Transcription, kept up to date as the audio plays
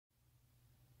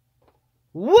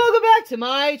Welcome back to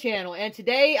my channel, and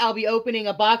today I'll be opening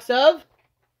a box of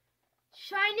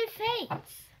Shiny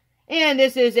Fates. And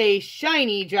this is a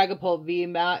shiny Dragapult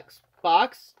Vmax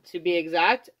box, to be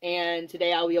exact, and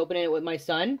today I'll be opening it with my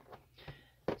son.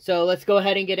 So let's go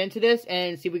ahead and get into this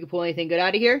and see if we can pull anything good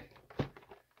out of here.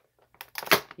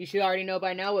 You should already know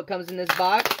by now what comes in this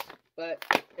box, but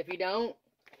if you don't,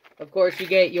 of course you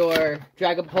get your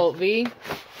Dragapult V,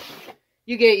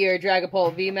 you get your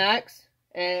Dragapult Vmax,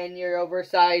 and your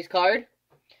oversized card.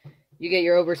 You get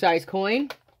your oversized coin,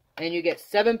 and you get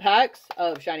 7 packs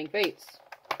of Shining Fates.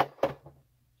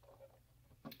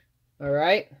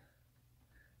 Alright.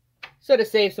 So to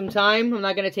save some time, I'm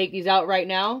not going to take these out right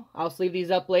now. I'll sleeve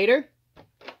these up later.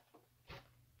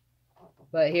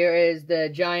 But here is the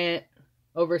giant,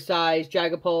 oversized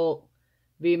Dragapult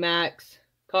Vmax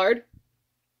card.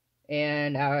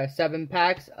 And our 7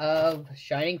 packs of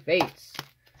Shining Fates.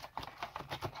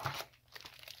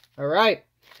 Alright,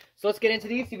 so let's get into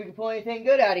these, see if we can pull anything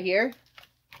good out of here.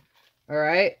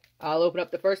 Alright, I'll open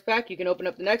up the first pack. You can open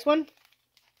up the next one.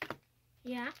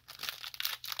 Yeah.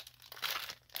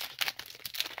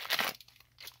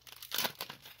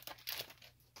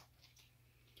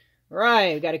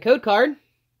 Alright, we got a code card. I'm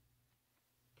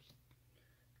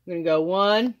going to go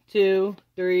 1, 2,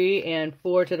 3, and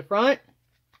 4 to the front.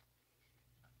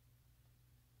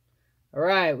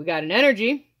 Alright, we got an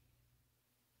energy.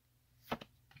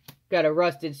 Got a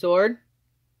rusted sword,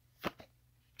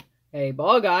 a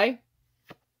ball guy,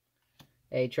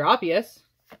 a Tropius,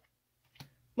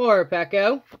 more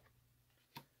Pecco,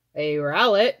 a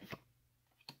Rowlet,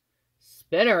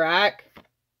 Spinnerack,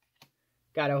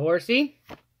 got a Horsey,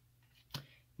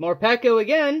 more Pecco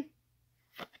again.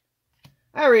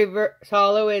 Our reverse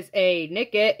holo is a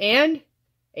Nickit and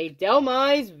a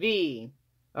Delmise V.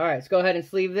 Alright, let's go ahead and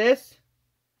sleeve this.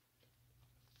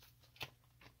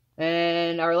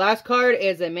 And our last card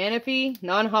is a Manaphy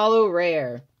non-holo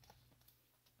rare.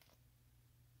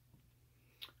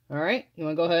 Alright, you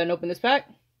want to go ahead and open this pack?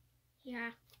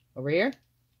 Yeah. Over here.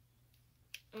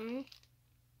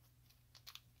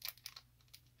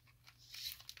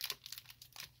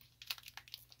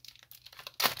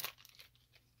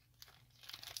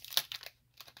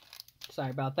 Sorry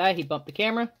about that, he bumped the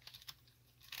camera.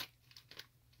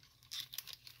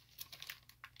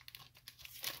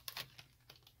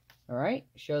 Alright,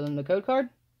 show them the code card.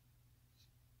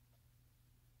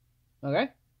 Okay.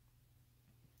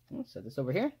 Let's set this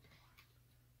over here.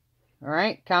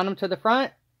 Alright, count them to the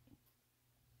front.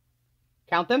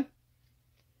 Count them.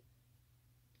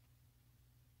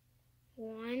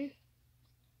 1,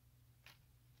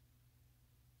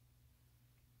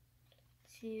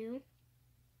 2,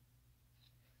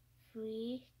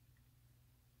 3,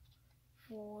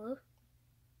 4,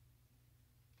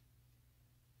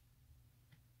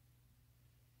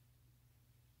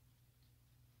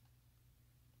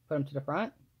 'Put them to the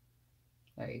front.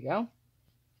 There you go.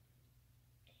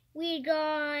 we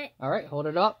got Alright, hold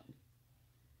it up.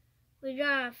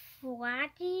 a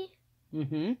Flatty.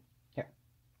 Here.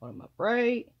 Hold them up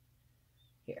right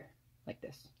here. Like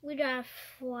this. We got a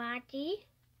Flatty.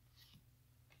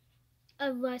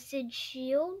 A Rusted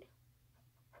Shield.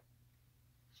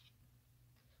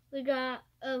 We got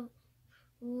a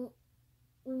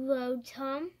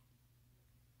Rotom.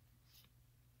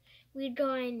 We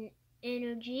got an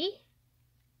Energy.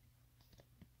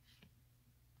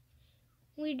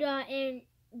 We got a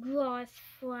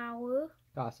Gossifleur.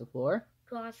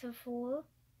 Gossifleur.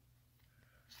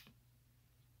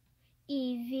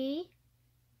 Eevee.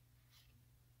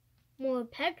 More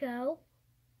Pecco.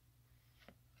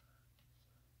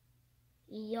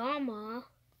 Yama.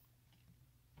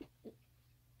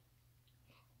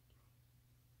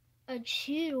 A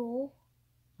Cheetle.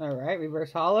 Alright,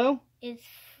 reverse holo. It's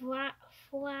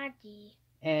Flatty.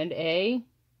 And a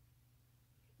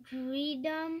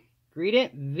Greedent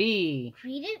V.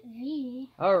 Greedent V.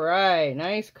 Alright,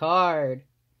 nice card.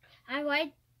 I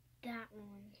like that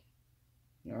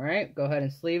one. Alright, go ahead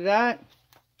and sleeve that.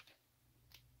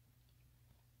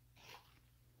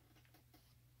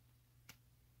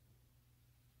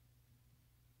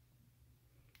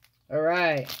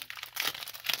 Alright,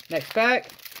 next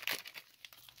pack.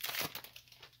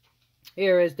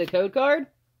 Here is the code card.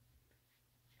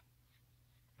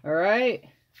 Alright.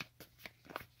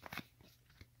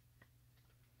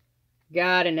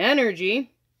 Got an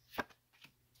energy.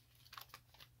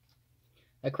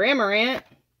 A Cramorant.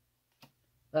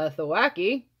 A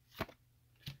Thwackey.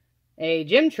 A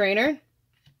Gym Trainer.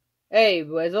 A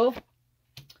Blizzle.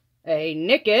 A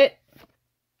Nickit.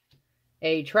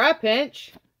 A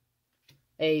Trapinch.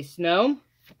 A Snom.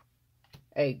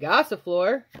 A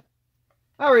Gossifleur.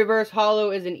 Our reverse holo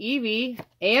is an Eevee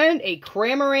and a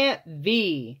Cramorant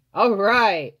V.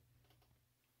 Alright.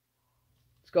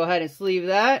 Let's go ahead and sleeve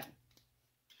that.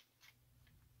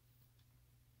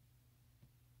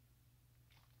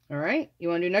 Alright, you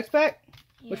want to do next pack?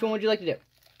 Yeah. Which one would you like to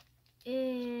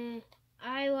do?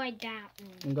 I like that one.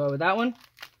 And go with that one?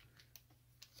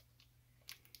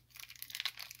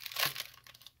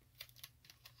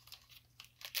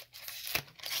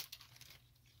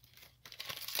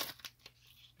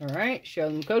 Alright, show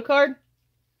them the code card.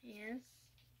 Yes.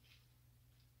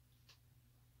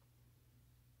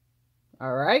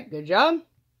 Alright, good job.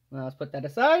 Now let's put that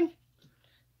aside.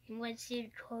 Let's see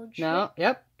the code. No,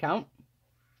 yep, count.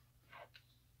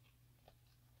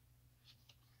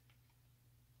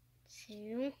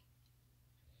 2,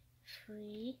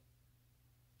 3,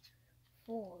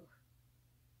 4.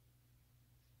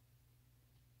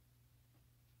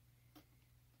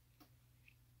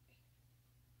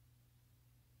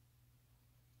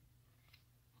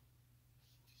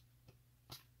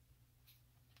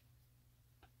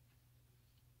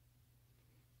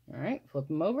 All right, flip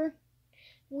them over.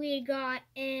 We got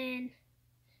in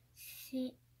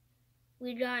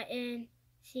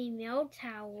female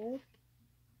towel,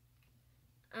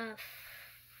 a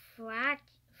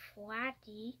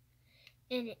flatty,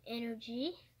 and an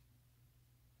energy.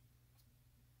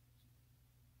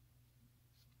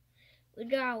 We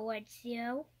got a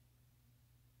Lexio.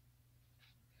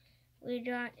 We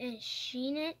got a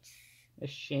Sheenix. A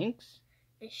Shinx.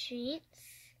 A Shinx.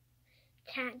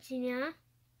 Cacnea.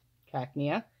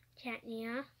 Cacnea.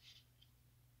 Cacnea.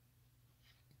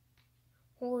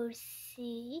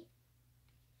 Horsey.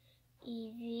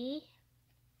 Eevee.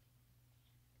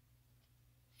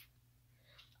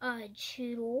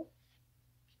 Choodle.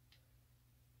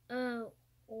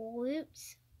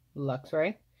 Loops.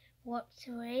 Luxray.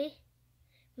 Luxray.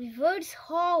 Reverse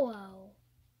holo.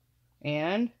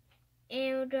 And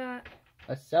we got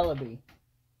a Celebi.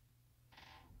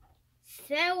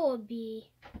 Celebi.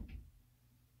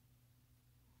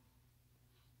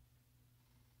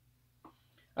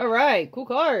 Alright, cool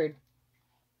card.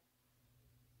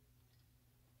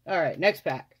 Alright, next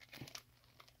pack.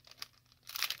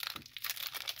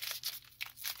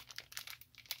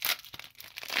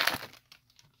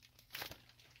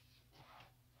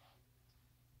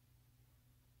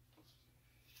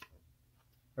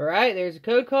 Alright, there's a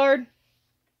code card.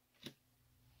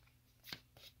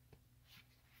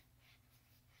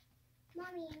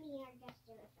 Mommy and me are just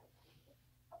doing something.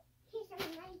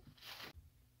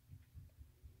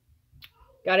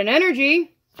 Got an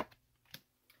energy.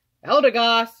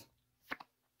 Eldegoss.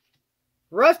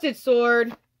 Rusted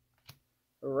Sword.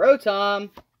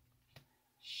 Rotom.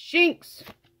 Shinx.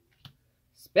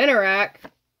 Spinarak.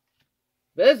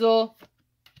 Bizzle.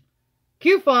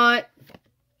 Cufant.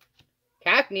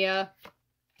 Cacnea.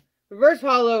 Reverse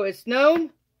holo is Snow.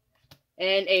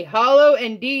 And a holo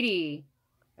Indeedee.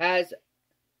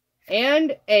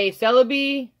 And a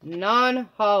Celebi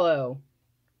non-holo.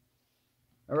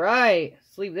 Alright,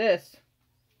 sleeve this.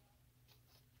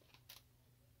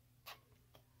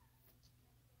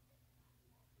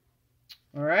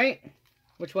 Alright,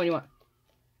 which one you want?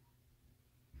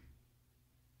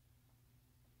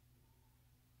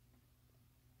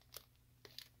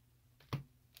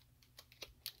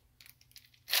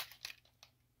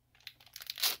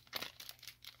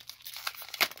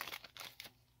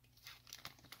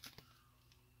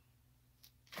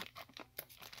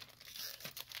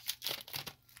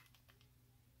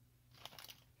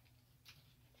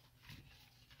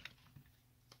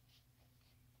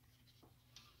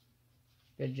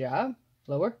 Good job.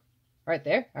 Lower. Right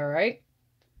there. All right.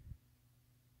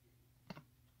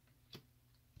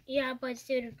 Yeah, but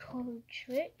do the card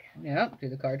trick. Yeah, do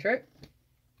the card trick.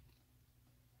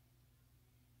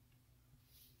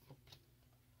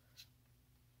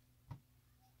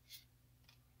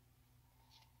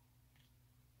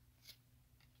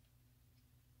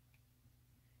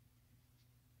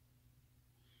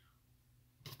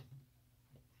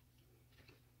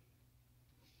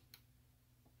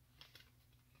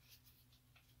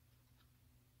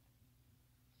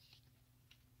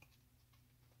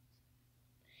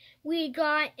 We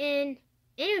got an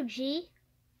energy,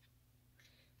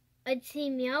 a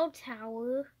female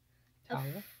tower, a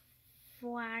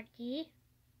flaggy,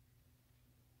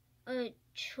 a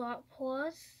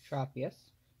Tropius,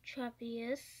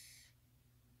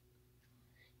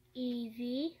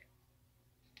 Eevee,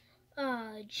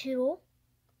 Choodle,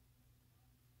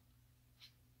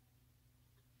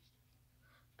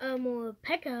 a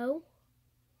Morpeko,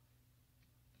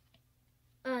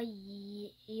 a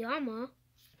Yama,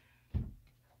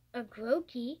 a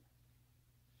Grookey,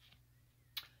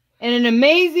 And an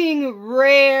amazing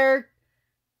rare...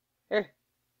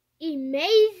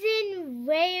 Amazing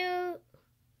rare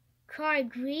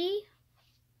Kyogre.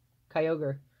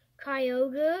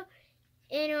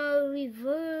 And a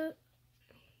reverse.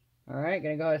 Alright,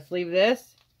 gonna go ahead and sleeve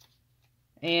this.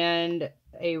 And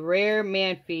a rare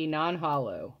Manphy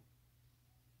non-holo.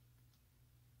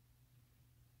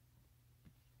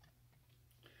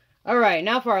 Alright,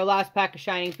 now for our last pack of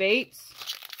Shining Fates.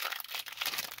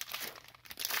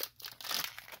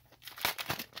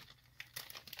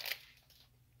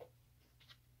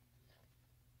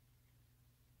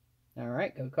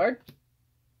 Alright, go card.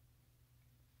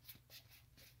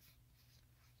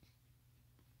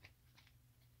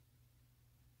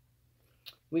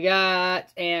 We got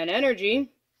an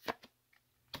Energy,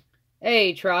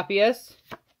 a Tropius,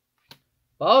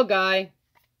 Ball Guy,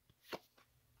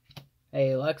 a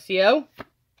Luxio,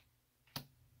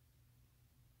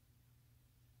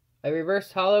 a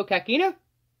Reverse Holo Kakina,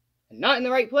 not in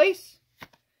the right place,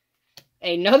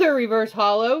 another Reverse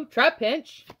Holo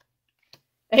Trapinch,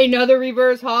 another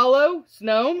Reverse Holo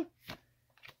Snom,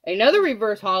 another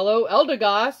Reverse Holo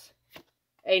Eldegoss,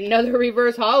 another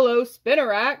Reverse Holo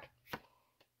Spinarak,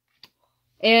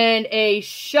 and a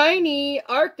shiny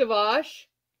Arctovash,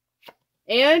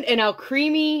 and an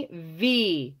Alcremie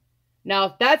V. Now,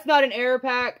 if that's not an error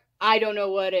pack, I don't know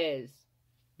what is.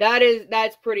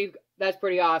 That's pretty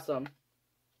awesome.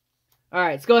 All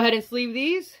right, let's go ahead and sleeve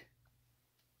these.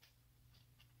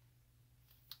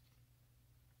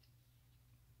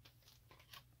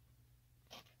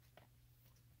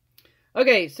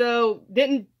 Okay, so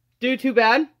didn't do too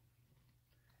bad.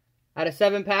 Out of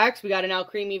 7 packs, we got an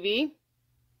Alcremie V,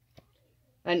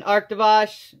 an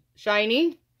Arctovash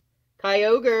Shiny,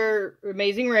 Kyogre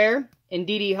Amazing Rare,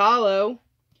 Indeedee Holo,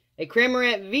 a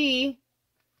Cramorant V,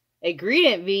 a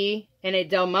Greedent V, and a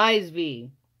Delmise V.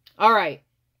 Alright,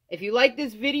 if you like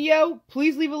this video,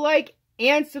 please leave a like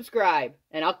and subscribe,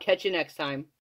 and I'll catch you next time.